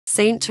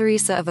Saint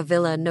Teresa of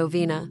Avila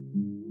Novena.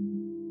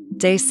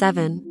 Day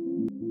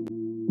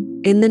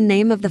 7. In the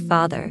name of the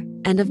Father,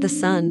 and of the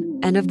Son,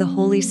 and of the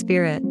Holy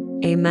Spirit.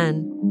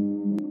 Amen.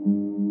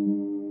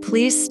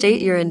 Please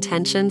state your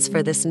intentions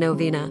for this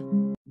novena.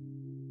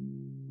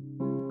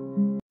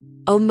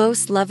 O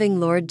most loving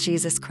Lord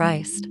Jesus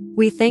Christ,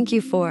 we thank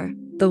you for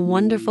the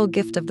wonderful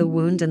gift of the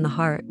wound in the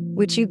heart,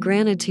 which you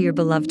granted to your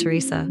beloved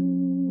Teresa.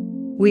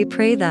 We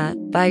pray that,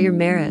 by your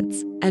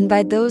merits, and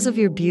by those of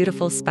your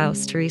beautiful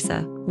spouse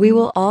Teresa, we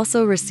will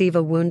also receive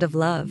a wound of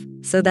love,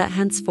 so that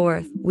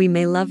henceforth we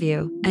may love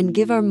you, and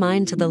give our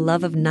mind to the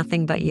love of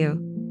nothing but you.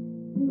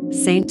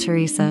 Saint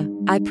Teresa,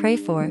 I pray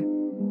for.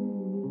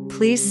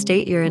 Please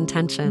state your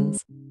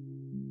intentions.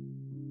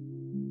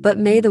 But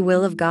may the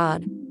will of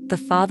God, the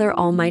Father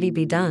Almighty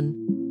be done.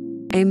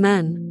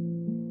 Amen.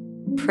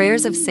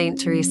 Prayers of Saint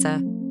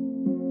Teresa.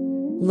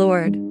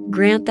 Lord,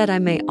 grant that I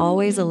may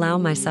always allow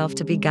myself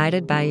to be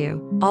guided by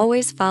you,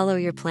 always follow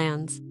your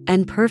plans,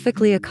 and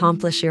perfectly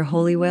accomplish your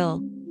holy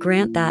will.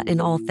 Grant that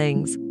in all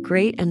things,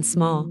 great and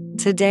small,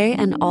 today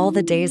and all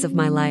the days of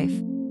my life,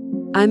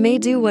 I may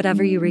do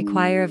whatever you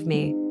require of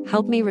me.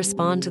 Help me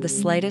respond to the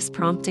slightest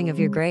prompting of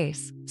your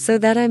grace, so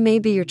that I may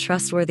be your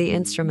trustworthy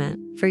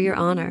instrument, for your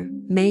honor.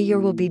 May your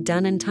will be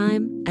done in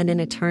time and in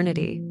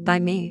eternity, by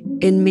me,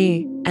 in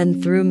me,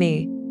 and through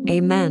me.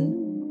 Amen.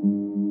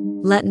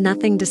 Let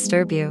nothing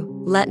disturb you,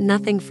 let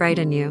nothing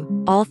frighten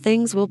you. All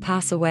things will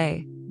pass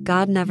away.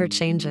 God never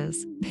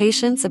changes.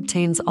 Patience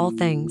obtains all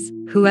things.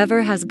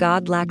 Whoever has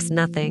God lacks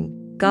nothing.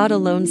 God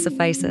alone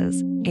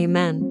suffices.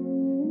 Amen.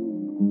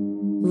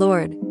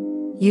 Lord,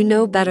 you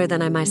know better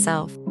than I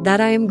myself that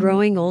I am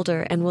growing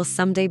older and will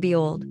someday be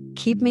old.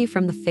 Keep me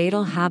from the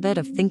fatal habit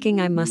of thinking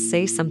I must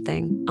say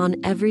something on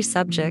every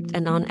subject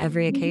and on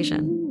every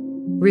occasion.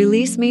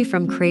 Release me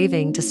from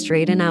craving to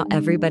straighten out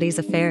everybody's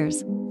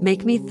affairs.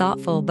 Make me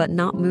thoughtful but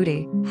not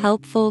moody,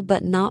 helpful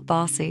but not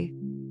bossy.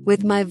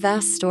 With my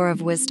vast store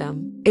of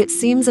wisdom, it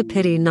seems a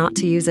pity not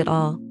to use it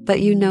all, but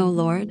you know,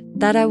 Lord,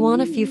 that I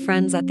want a few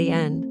friends at the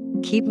end.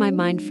 Keep my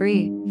mind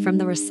free from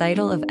the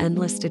recital of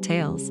endless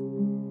details.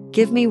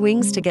 Give me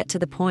wings to get to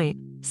the point.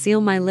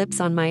 Seal my lips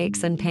on my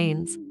aches and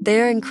pains.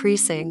 They are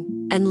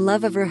increasing, and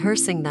love of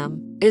rehearsing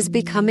them is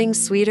becoming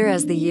sweeter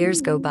as the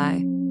years go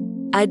by.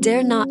 I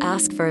dare not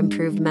ask for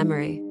improved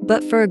memory,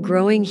 but for a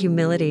growing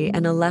humility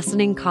and a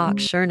lessening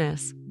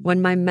cocksureness.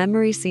 When my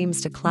memory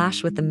seems to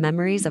clash with the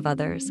memories of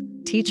others,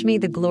 teach me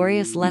the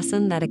glorious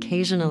lesson that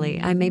occasionally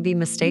I may be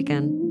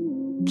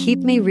mistaken. Keep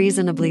me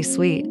reasonably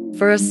sweet,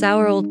 for a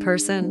sour old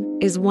person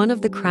is one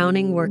of the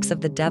crowning works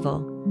of the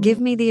devil. Give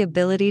me the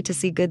ability to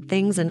see good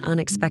things in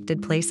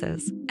unexpected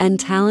places, and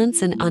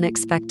talents in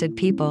unexpected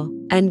people,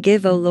 and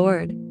give, O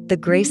Lord, the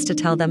grace to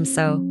tell them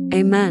so.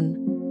 Amen.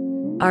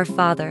 Our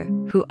Father,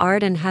 who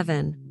art in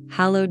heaven,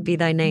 hallowed be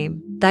thy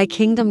name. Thy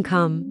kingdom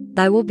come,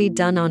 thy will be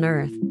done on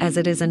earth as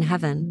it is in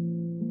heaven.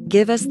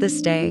 Give us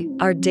this day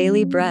our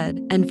daily bread,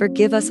 and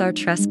forgive us our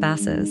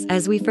trespasses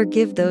as we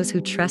forgive those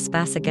who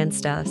trespass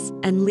against us.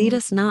 And lead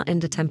us not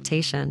into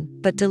temptation,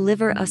 but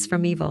deliver us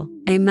from evil.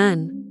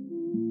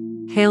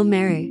 Amen. Hail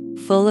Mary,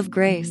 full of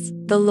grace,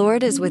 the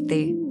Lord is with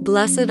thee.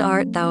 Blessed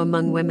art thou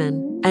among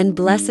women, and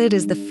blessed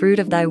is the fruit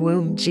of thy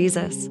womb,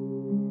 Jesus.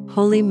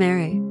 Holy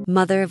Mary,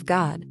 Mother of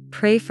God,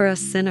 pray for us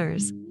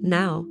sinners,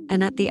 now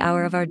and at the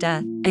hour of our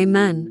death.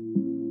 Amen.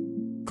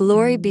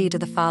 Glory be to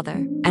the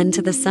Father, and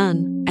to the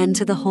Son, and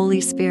to the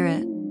Holy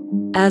Spirit,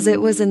 as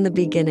it was in the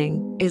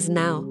beginning, is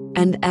now,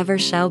 and ever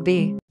shall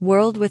be,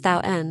 world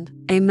without end.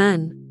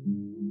 Amen.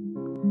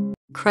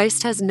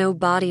 Christ has no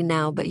body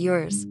now but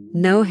yours,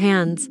 no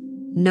hands,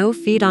 no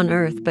feet on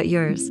earth but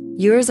yours.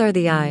 Yours are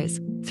the eyes,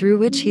 through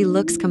which he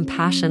looks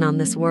compassion on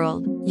this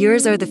world.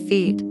 Yours are the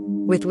feet,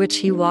 with which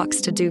he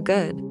walks to do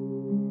good.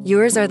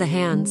 Yours are the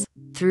hands,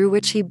 through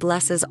which he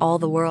blesses all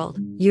the world.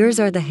 Yours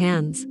are the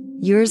hands,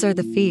 yours are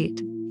the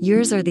feet,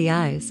 yours are the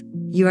eyes,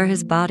 you are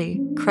his body.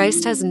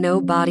 Christ has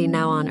no body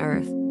now on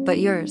earth but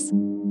yours.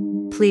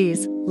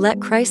 Please,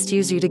 let Christ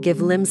use you to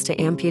give limbs to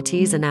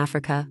amputees in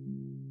Africa.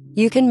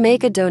 You can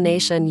make a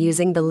donation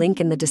using the link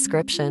in the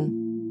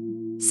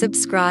description.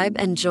 Subscribe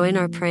and join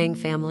our praying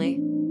family.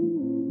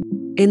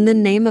 In the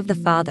name of the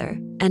Father,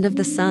 and of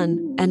the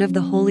Son, and of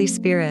the Holy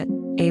Spirit.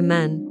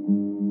 Amen.